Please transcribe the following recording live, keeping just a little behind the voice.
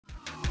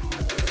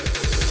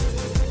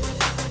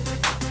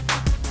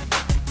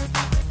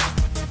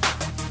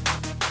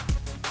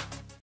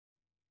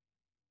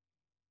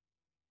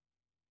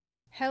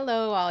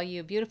Hello, all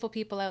you beautiful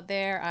people out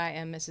there. I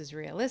am Mrs.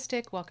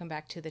 Realistic. Welcome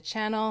back to the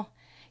channel.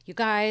 You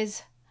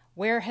guys,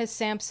 where has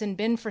Samson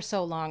been for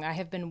so long? I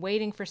have been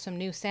waiting for some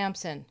new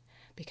Samson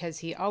because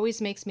he always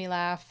makes me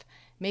laugh,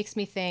 makes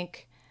me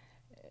think,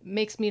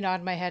 makes me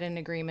nod my head in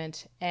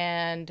agreement.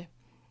 And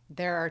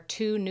there are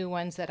two new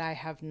ones that I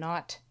have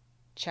not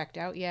checked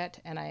out yet,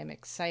 and I am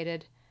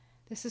excited.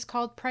 This is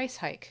called Price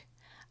Hike.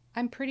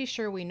 I'm pretty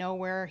sure we know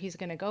where he's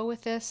going to go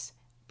with this,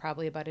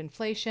 probably about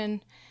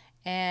inflation.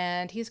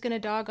 And he's going to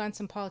dog on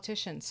some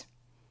politicians,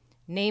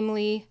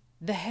 namely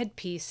the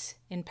headpiece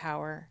in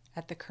power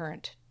at the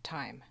current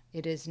time.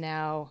 It is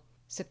now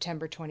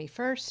September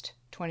 21st,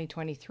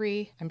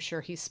 2023. I'm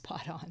sure he's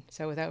spot on.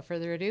 So without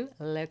further ado,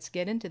 let's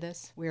get into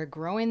this. We are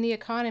growing the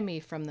economy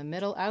from the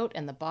middle out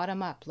and the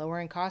bottom up,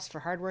 lowering costs for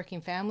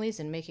hardworking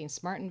families and making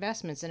smart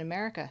investments in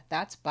America.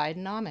 That's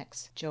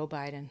Bidenomics. Joe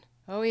Biden.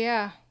 Oh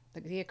yeah.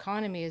 The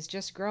economy is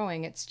just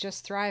growing. It's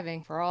just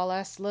thriving for all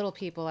us little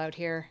people out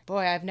here.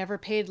 Boy, I've never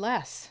paid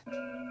less.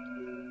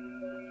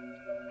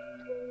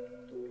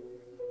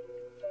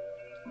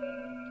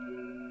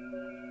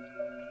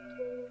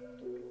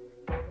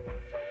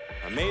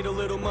 I made a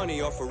little money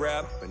off of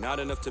rap, but not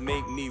enough to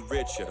make me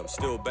rich, yet I'm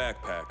still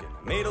backpacking.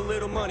 I made a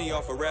little money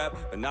off of rap,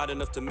 but not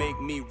enough to make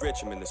me rich,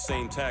 I'm in the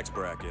same tax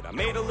bracket. I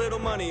made a little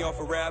money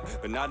off of rap,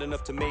 but not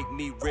enough to make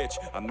me rich,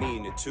 I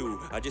mean it too.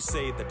 I just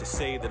say that to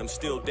say that I'm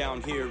still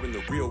down here in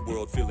the real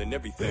world, feeling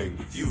everything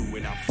with you,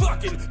 and I'm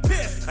fucking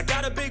pissed. I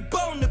got a big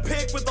bone to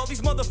pick with all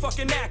these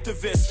motherfucking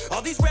activists,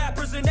 all these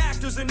rappers and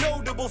actors and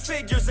notable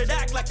figures that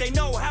act like they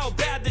know how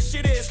bad this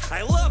shit is.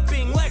 I love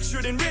being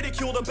lectured and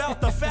ridiculed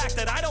about the fact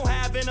that I don't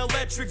have an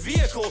electric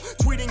vehicle,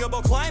 tweeting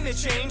about climate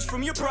change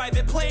from your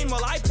private plane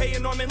while I pay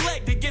an arm and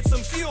leg to get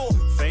some fuel.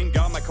 Thank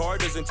God my car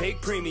doesn't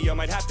take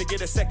premium. I'd have to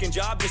get a second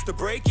job just to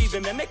break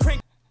even, then they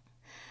crank.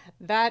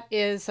 That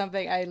is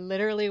something I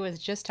literally was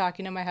just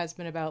talking to my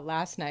husband about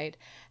last night,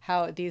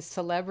 how these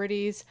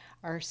celebrities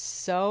are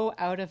so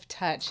out of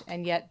touch,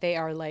 and yet they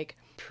are like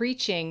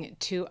preaching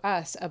to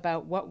us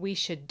about what we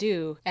should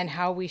do and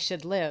how we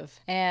should live.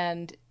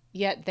 And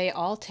yet they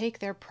all take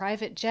their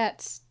private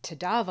jets to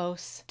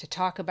Davos to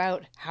talk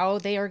about how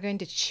they are going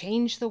to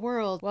change the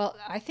world. Well,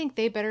 I think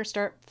they better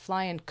start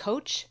flying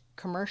coach,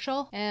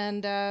 commercial,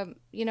 and,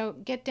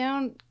 get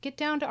down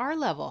to our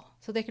level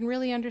so they can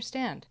really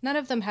understand. None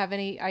of them have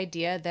any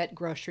idea that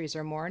groceries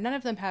are more. None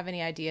of them have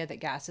any idea that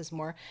gas is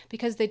more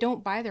because they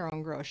don't buy their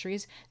own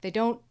groceries. They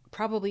don't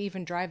probably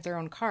even drive their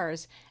own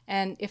cars.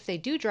 And if they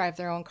do drive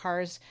their own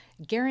cars,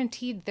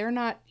 guaranteed they're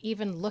not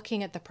even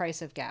looking at the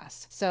price of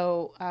gas.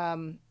 So,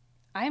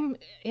 I'm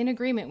in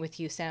agreement with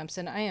you,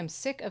 Samson. I am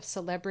sick of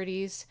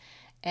celebrities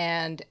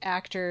and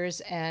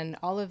actors and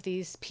all of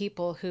these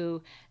people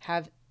who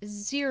have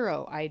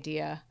zero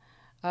idea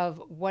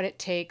of what it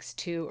takes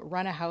to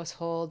run a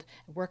household,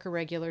 work a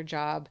regular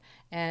job,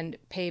 and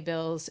pay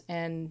bills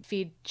and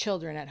feed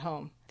children at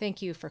home.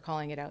 Thank you for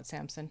calling it out,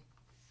 Samson.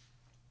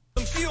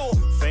 Fuel.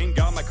 Thank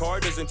God my car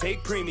doesn't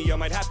take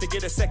premium. I'd have to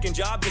get a second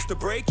job just to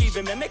break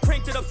even. Then they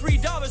cranked it up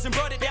 $3 and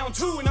brought it down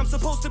 $2, and I'm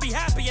supposed to be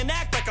happy and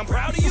act like I'm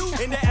proud of you.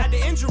 And to add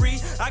to injury,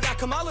 I got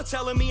Kamala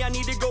telling me I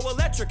need to go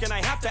electric and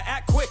I have to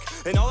act quick.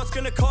 And all it's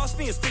gonna cost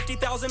me is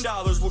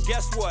 $50,000. Well,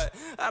 guess what?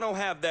 I don't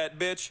have that,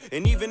 bitch.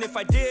 And even if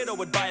I did, I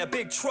would buy a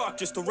big truck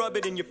just to rub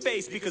it in your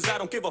face because I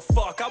don't give a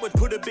fuck. I would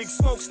put a big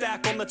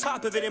smokestack on the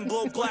top of it and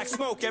blow black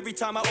smoke every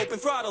time I open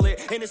throttle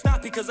it. And it's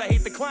not because I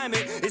hate the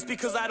climate, it's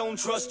because I don't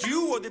trust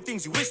you or the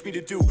things you wish me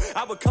to do.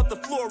 I would cut the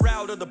floor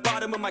out of the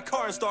bottom of my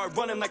car and start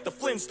running like the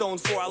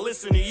Flintstones before I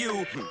listen to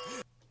you.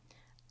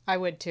 I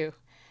would too.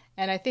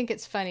 And I think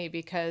it's funny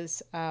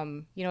because,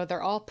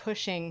 they're all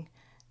pushing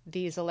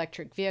these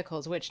electric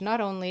vehicles, which not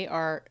only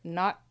are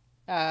not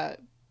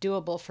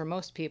doable for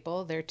most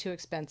people, they're too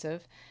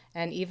expensive.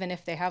 And even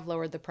if they have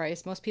lowered the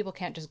price, most people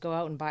can't just go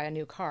out and buy a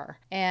new car.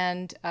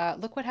 And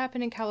look what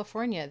happened in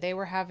California. They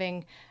were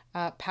having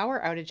power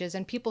outages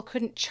and people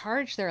couldn't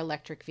charge their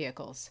electric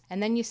vehicles.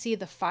 And then you see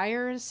the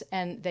fires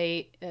and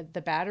the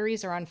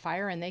batteries are on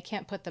fire and they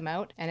can't put them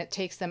out. And it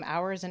takes them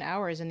hours and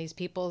hours, and these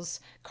people's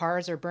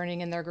cars are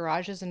burning in their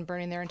garages and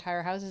burning their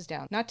entire houses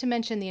down. Not to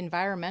mention the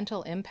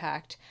environmental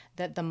impact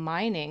that the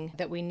mining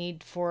that we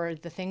need for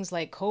the things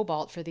like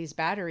cobalt for these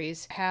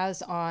batteries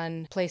has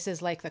on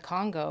places like the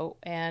Congo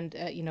and,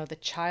 the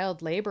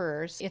child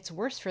laborers. It's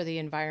worse for the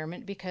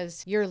environment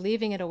because you're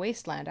leaving it a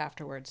wasteland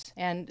afterwards.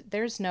 And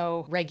there's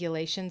no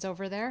regulations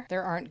over there.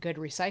 There aren't good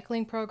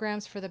recycling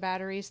programs for the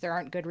batteries. There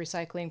aren't good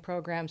recycling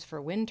programs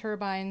for wind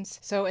turbines.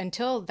 So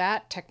until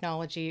that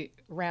technology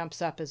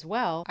ramps up as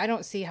well, I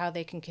don't see how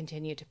they can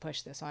continue to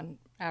push this on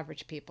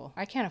average people.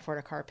 I can't afford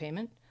a car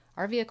payment.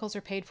 Our vehicles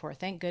are paid for,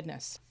 thank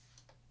goodness.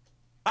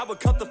 I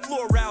would cut the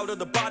floor out of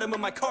the bottom of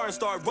my car and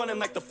start running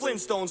like the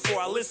Flintstones before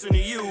I listen to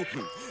you.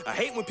 I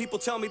hate when people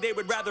tell me they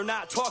would rather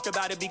not talk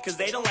about it because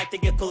they don't like to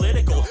get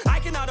political. I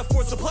cannot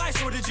afford supply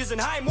shortages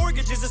and high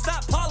mortgages. It's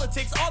not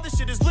politics, all this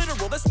shit is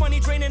literal. That's money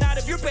draining out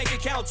of your bank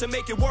account to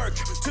make it work.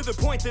 To the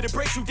point that it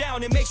breaks you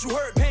down, it makes you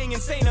hurt. Paying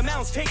insane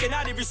amounts taken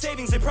out of your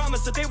savings. They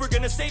promised that they were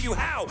gonna save you.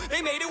 How?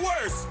 They made it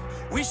worse.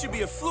 We should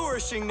be a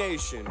flourishing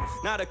nation,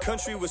 not a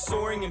country with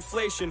soaring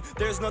inflation.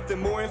 There's nothing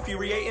more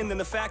infuriating than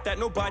the fact that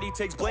nobody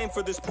takes blame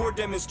for this poor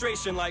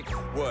demonstration. Like,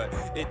 what?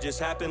 It just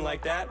happened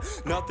like that?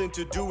 Nothing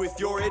to do with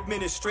your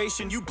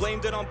administration. You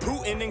blamed it on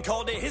Putin and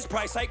called it his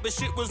price hike, but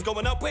shit was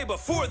going up way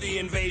before the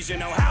invasion.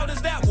 Now, how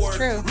does that work?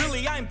 True.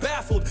 Really, I'm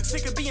baffled.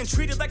 Sick of being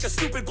treated like a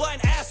stupid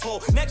blind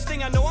asshole. Next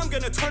thing I know, I'm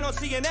gonna turn on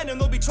CNN and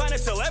they'll be trying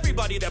to tell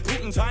everybody that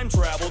Putin time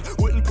traveled.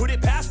 Wouldn't put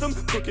it past them.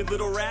 Crooked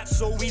little rats,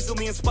 so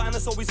easily and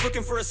spineless, always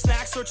looking for a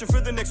snack, searching for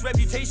the next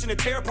reputation to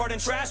tear apart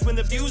and trash when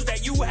the views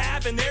that you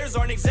have and theirs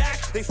aren't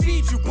exact. They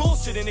feed you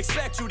bullshit and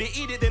expect you to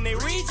eat it, then they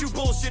read you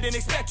bullshit and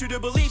expect you to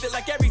believe it,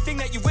 like everything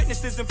that you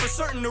witnessed isn't for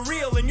certain or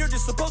real, and you're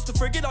just supposed to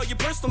forget all your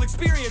personal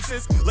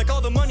experiences. Like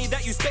all the money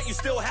that you spent, you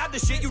still have the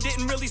shit. You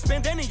didn't really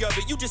spend any of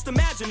it, you just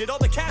imagined it. All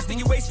the cash that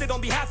you wasted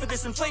on behalf of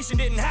this inflation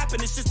didn't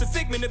happen. It's just a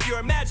figment of your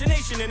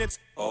imagination and it's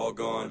all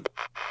gone.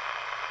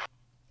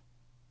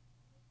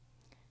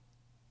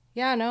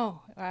 Yeah,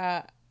 no.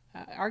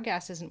 Our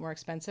gas isn't more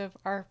expensive.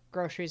 Our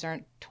groceries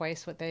aren't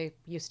twice what they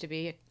used to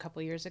be a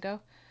couple years ago.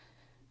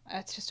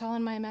 It's just all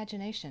in my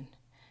imagination.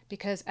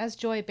 Because as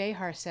Joy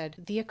Behar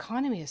said, the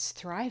economy is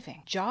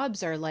thriving.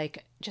 Jobs are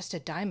like just a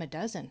dime a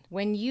dozen.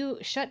 When you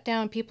shut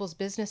down people's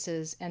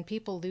businesses and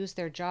people lose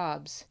their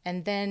jobs,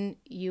 and then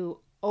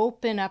you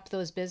open up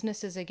those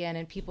businesses again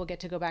and people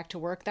get to go back to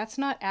work, that's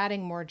not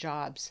adding more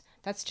jobs.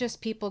 That's just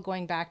people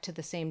going back to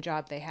the same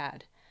job they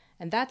had.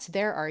 And that's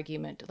their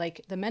argument.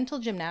 Like the mental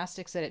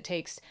gymnastics that it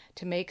takes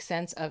to make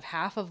sense of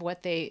half of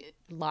what they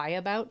lie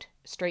about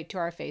straight to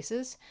our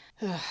faces.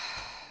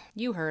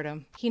 You heard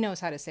him. He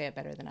knows how to say it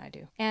better than I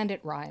do. And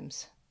it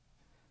rhymes.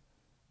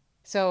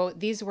 So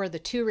these were the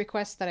two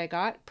requests that I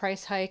got,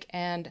 price hike,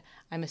 and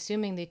I'm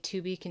assuming the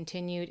to be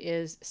continued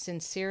is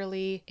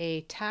sincerely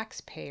a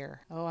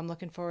taxpayer. Oh, I'm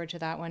looking forward to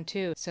that one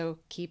too. So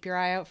keep your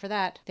eye out for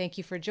that. Thank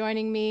you for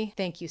joining me.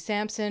 Thank you,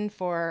 Samson,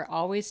 for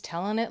always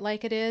telling it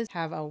like it is.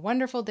 Have a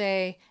wonderful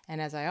day.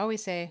 And as I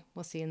always say,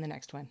 we'll see you in the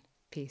next one.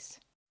 Peace.